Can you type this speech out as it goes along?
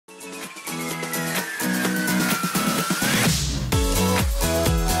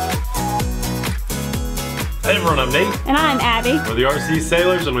Hey everyone, I'm Nate. And I'm Abby. We're the RC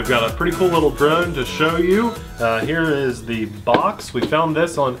Sailors, and we've got a pretty cool little drone to show you. Here is the box. We found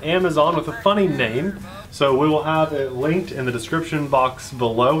this on Amazon with a funny name, so we will have it linked in the description box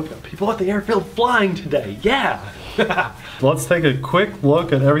below. We've got people at the airfield flying today, yeah! Let's take a quick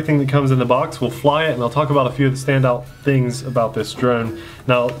look at everything that comes in the box. We'll fly it, and I'll talk about a few of the standout things about this drone.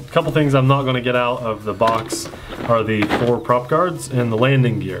 Now, a couple things I'm not going to get out of the box are the 4 prop guards and the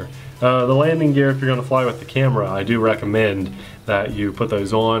landing gear. The landing gear, if you're going to fly with the camera, I do recommend that you put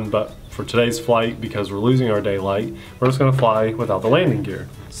those on, but for today's flight, because we're losing our daylight, we're just going to fly without the landing gear.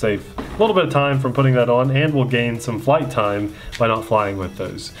 Save a little bit of time from putting that on, and we'll gain some flight time by not flying with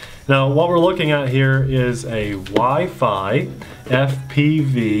those. Now, what we're looking at here is a Wi-Fi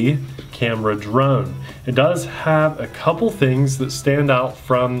FPV camera drone. It does have a couple things that stand out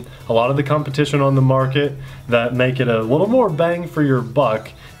from a lot of the competition on the market that make it a little more bang for your buck,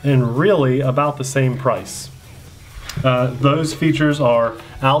 and really about the same price. Those features are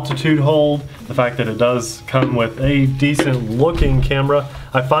altitude hold, the fact that it does come with a decent looking camera.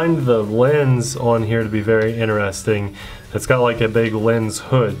 I find the lens on here to be very interesting. It's got like a big lens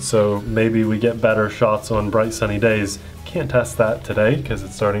hood, so maybe we get better shots on bright sunny days. Can't test that today because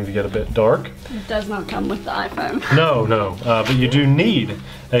it's starting to get a bit dark. It does not come with the iPhone. No, but you do need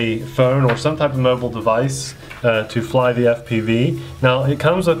a phone or some type of mobile device to fly the FPV. Now, it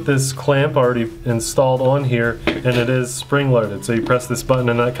comes with this clamp already installed on here, and it is spring loaded. So you press this button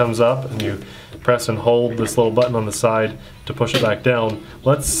and that comes up, and you press and hold this little button on the side to push it back down.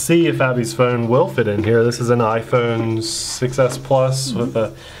 Let's see if Abby's phone will fit in here. This is an iPhone 6S Plus with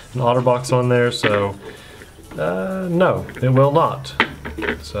an OtterBox on there, so no, it will not.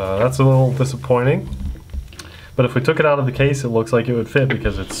 So that's a little disappointing. But if we took it out of the case, it looks like it would fit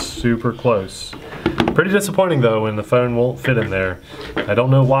because it's super close. Pretty disappointing though when the phone won't fit in there. I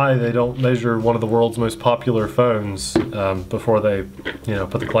don't know why they don't measure one of the world's most popular phones before they,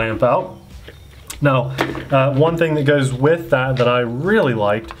 put the clamp out. Now, one thing that goes with that I really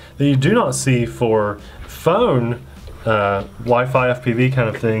liked that you do not see for phone Wi-Fi FPV kind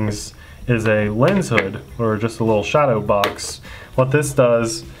of things is a lens hood or just a little shadow box. What this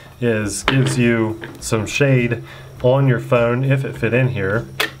does is gives you some shade on your phone if it fit in here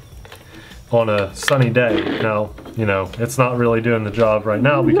on a sunny day. Now, it's not really doing the job right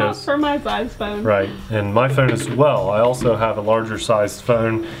now because... Not for my size phone. Right, and my phone as well. I also have a larger sized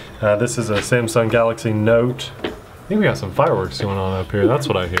phone. This is a Samsung Galaxy Note. I think we got some fireworks going on up here. That's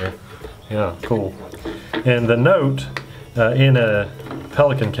what I hear. Yeah, cool. And the Note in a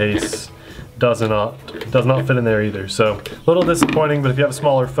Pelican case does not fit in there either. So a little disappointing, but if you have a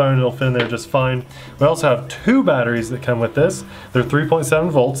smaller phone, it'll fit in there just fine. We also have 2 batteries that come with this. They're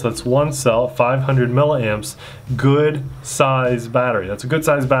 3.7 volts, that's one cell, 500 milliamps. Good size battery. That's a good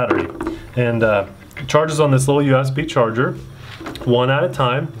size battery. And it charges on this little USB charger, one at a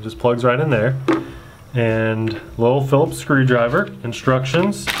time. It just plugs right in there. And little Phillips screwdriver,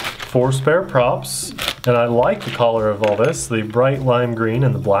 instructions, 4 spare props. And I like the color of all this, the bright lime green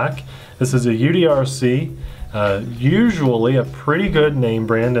and the black. This is a UDRC, usually a pretty good name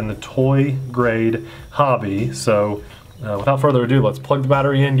brand in the toy grade hobby. So without further ado, let's plug the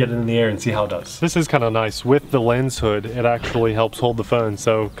battery in, get it in the air, and see how it does. This is kind of nice. With the lens hood, it actually helps hold the phone,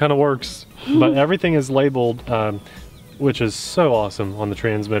 so kind of works. But everything is labeled, which is so awesome on the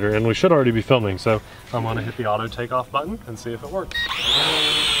transmitter, and we should already be filming. So I'm gonna hit the auto takeoff button and see if it works.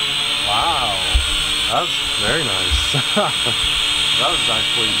 Wow, that's very nice. That was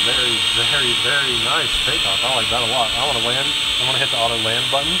actually very nice takeoff. I like that a lot. I want to land. I'm going to hit the auto land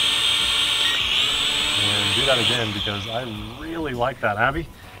button and do that again because I really like that. Abby,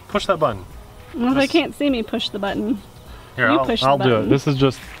 push that button. Well, they can't see me push the button. Here, I'll do it. This is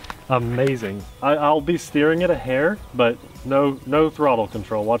just amazing. I'll be steering it a hair, but no throttle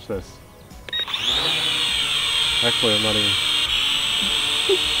control. Watch this. Actually, I'm not even.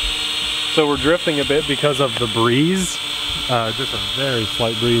 So we're drifting a bit because of the breeze. Just a very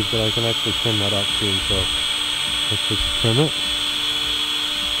slight breeze, but I can actually trim that up too, so let's just trim it.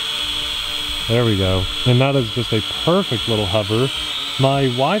 There we go. And that is just a perfect little hover. My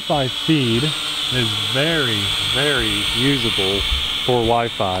Wi-Fi feed is very usable for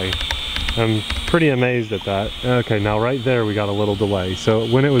Wi-Fi. I'm pretty amazed at that. Okay, now right there we got a little delay. So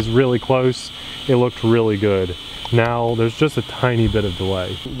when it was really close, it looked really good. Now there's just a tiny bit of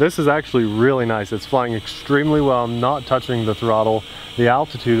delay. This is actually really nice. It's flying extremely well. I'm not touching the throttle. The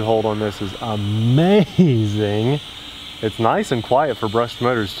altitude hold on this is amazing. It's nice and quiet for brushed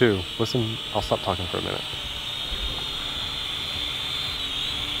motors too. Listen, I'll stop talking for a minute.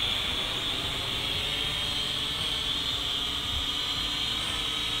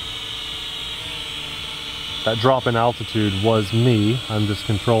 that drop in altitude was me. I'm just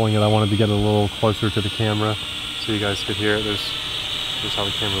controlling it. I wanted to get it a little closer to the camera so you guys could hear it. There's how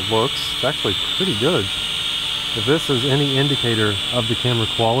the camera looks. It's actually pretty good. If this is any indicator of the camera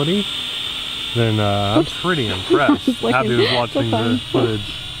quality, then I'm pretty impressed. Abby was watching the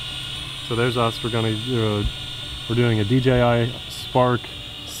footage. So there's us. We're doing a DJI Spark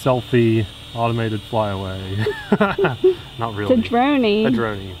selfie automated flyaway. Not really. It's a droney. A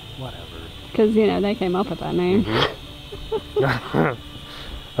droney. Whatever. Because, you know, they came up with that name.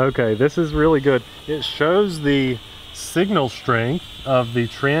 Okay, this is really good. It shows the signal strength of the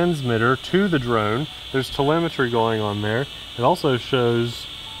transmitter to the drone. There's telemetry going on there. It also shows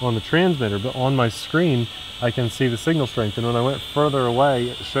on the transmitter, but on my screen I can see the signal strength, and when I went further away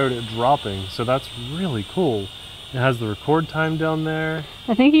it showed it dropping. So that's really cool. It has the record time down there.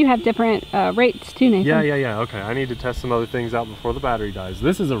 I think you have different rates too, Nathan. Yeah. Okay, I need to test some other things out before the battery dies.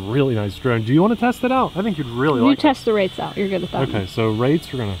 This is a really nice drone. Do you want to test it out? I think you'd really like it. You test the rates out. You're good at that. Okay, so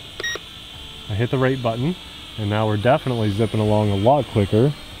rates, I hit the rate button, and now we're definitely zipping along a lot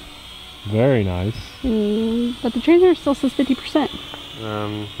quicker. Very nice. But the transmitter still says 50%.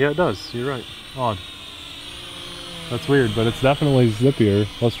 Yeah, it does. You're right. Odd. That's weird, but it's definitely zippier.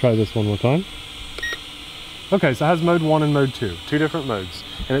 Let's try this one more time. Okay, so it has mode 1 and mode 2, two different modes.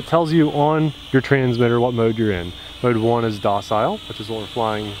 And it tells you on your transmitter what mode you're in. Mode 1 is docile, which is what we're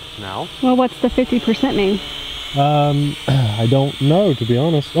flying now. Well, what's the 50% mean? I don't know, to be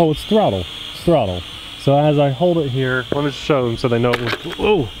honest. Oh, it's throttle. It's throttle. So as I hold it here, let me just show them so they know it was...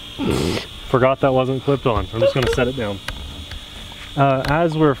 Oh! Forgot that wasn't clipped on. I'm just going to set it down.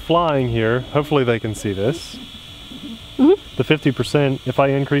 As we're flying here, hopefully they can see this. The 50%, if I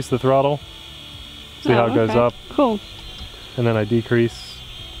increase the throttle, see how it goes up? Cool. And then I decrease.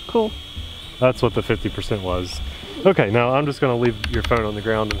 Cool. That's what the 50% was. Okay, now I'm just going to leave your phone on the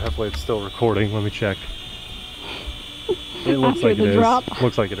ground and hopefully it's still recording. Let me check. It looks like it is.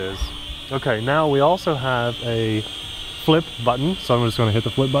 Looks like it is. Okay, now we also have a flip button. So I'm just going to hit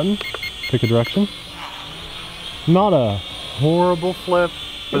the flip button, pick a direction. Not a horrible flip.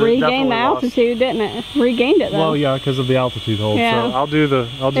 Regained the altitude, didn't it? Regained it though. Well, yeah, because of the altitude hold. Yeah. So I'll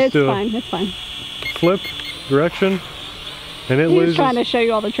just do It's fine. Flip direction, and it He was loses. trying to show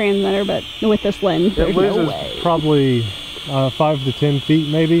you all the transmitter, but with this lens, there's no way. It loses probably 5 to 10 feet,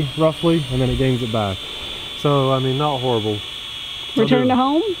 maybe roughly, and then it gains it back. So I mean, not horrible. Return to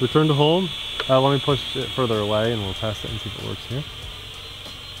home. Return to home. Let me push it further away, and we'll test it and see if it works here.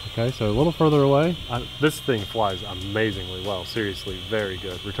 Okay, so a little further away. This thing flies amazingly well. Seriously, very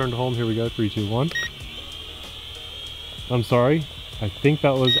good. Return to home. Here we go. 3, 2, 1. I'm sorry. I think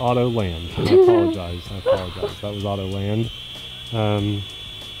that was auto land. I apologize. That was auto land.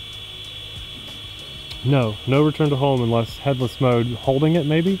 No return to home unless headless mode. Holding it,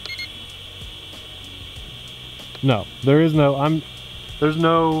 maybe? No, there's no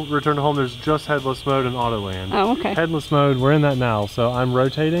return to home. There's just headless mode and auto land. Oh, okay. Headless mode, we're in that now. So I'm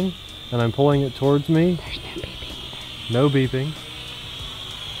rotating and I'm pulling it towards me. There's no beeping either. No beeping.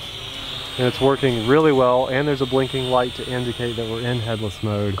 And it's working really well. And there's a blinking light to indicate that we're in headless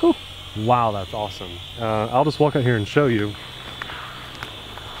mode. Cool. Wow, that's awesome. I'll just walk out here and show you.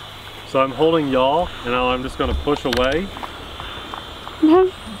 So I'm holding yaw, and now I'm just going to push away.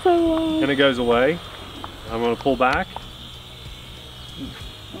 That's so long. And it goes away. I'm going to pull back.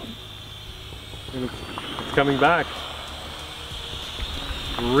 And it's coming back.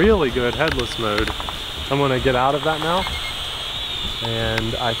 Really good headless mode. I'm going to get out of that now.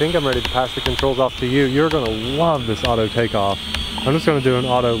 And I think I'm ready to pass the controls off to you. You're going to love this auto takeoff. I'm just going to do an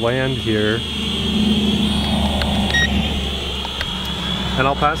auto land here. And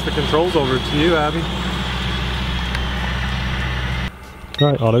I'll pass the controls over to you, Abby.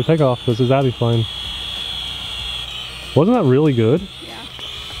 All right, auto takeoff. This is Abby flying. Wasn't that really good? Yeah.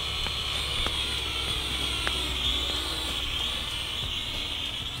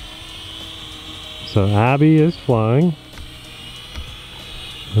 So Abby is flying.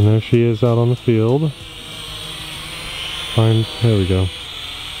 And there she is out on the field. Fine, there we go.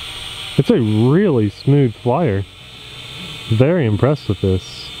 It's a really smooth flyer. Very impressed with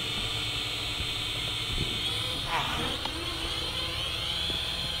this.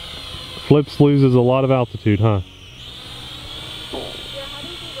 Flips loses a lot of altitude, huh? Yeah, how do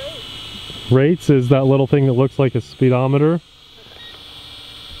you do rates? Rates is that little thing that looks like a speedometer.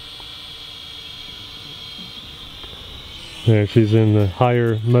 There, she's in the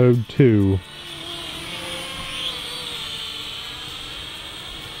higher mode 2.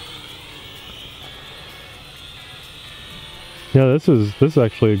 Yeah, this is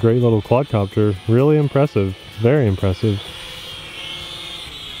actually a great little quadcopter. Really impressive. Very impressive.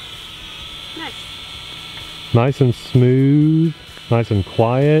 Nice. Nice and smooth, nice and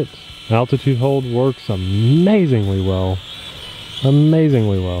quiet. Altitude hold works amazingly well.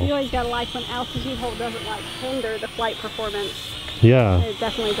 Amazingly well. You always gotta like when altitude hold doesn't like hinder the flight performance. Yeah. It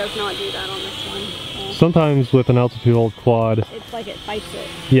definitely does not do that on this one. So Sometimes with an altitude hold quad, it's like it fights it.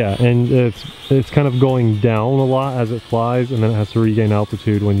 yeah, and it's kind of going down a lot as it flies, and then it has to regain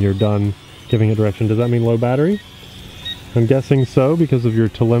altitude when you're done giving it direction. Does that mean low battery? I'm guessing so because of your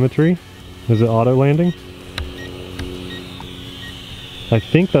telemetry. Is it auto landing? I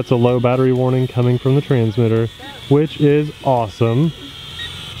think that's a low battery warning coming from the transmitter, which is awesome.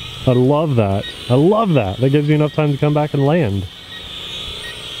 I love that. I love that. That gives you enough time to come back and land.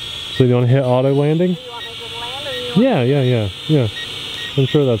 So you want to hit auto landing? Do you want me to land or you want Yeah. I'm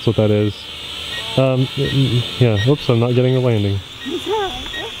sure that's what that is. Yeah, oops, I'm not getting a landing.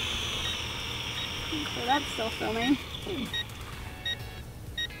 So that's still filming.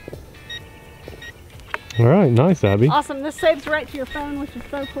 All right, nice, Abby. Awesome. This saves right to your phone, which is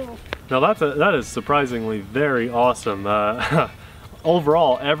so cool. Now that is surprisingly very awesome.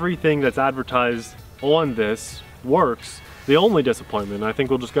 Overall, everything that's advertised on this works. The only disappointment, I think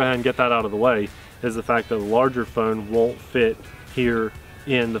we'll just go ahead and get that out of the way, is the fact that a larger phone won't fit here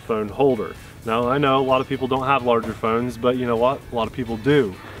in the phone holder. Now, I know a lot of people don't have larger phones, but you know what? A lot of people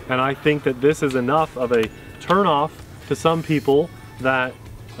do. And I think that this is enough of a turn-off to some people that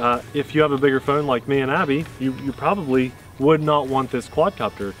if you have a bigger phone like me and Abby, you probably would not want this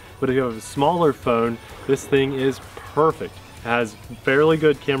quadcopter. But if you have a smaller phone, this thing is perfect. It has fairly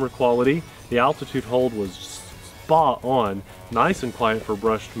good camera quality. The altitude hold was spot on, nice and quiet for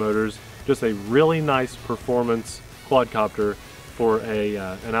brushed motors. Just a really nice performance quadcopter for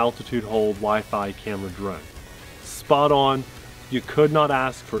an altitude hold Wi-Fi camera drone. Spot on. You could not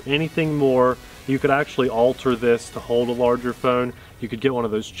ask for anything more. You could actually alter this to hold a larger phone. You could get one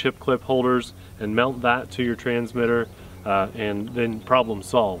of those chip clip holders and mount that to your transmitter, and then problem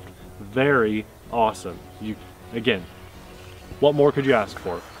solved. Very awesome. Again, what more could you ask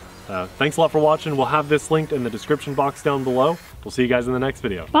for? Thanks a lot for watching. We'll have this linked in the description box down below. We'll see you guys in the next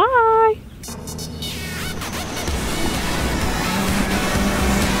video. Bye.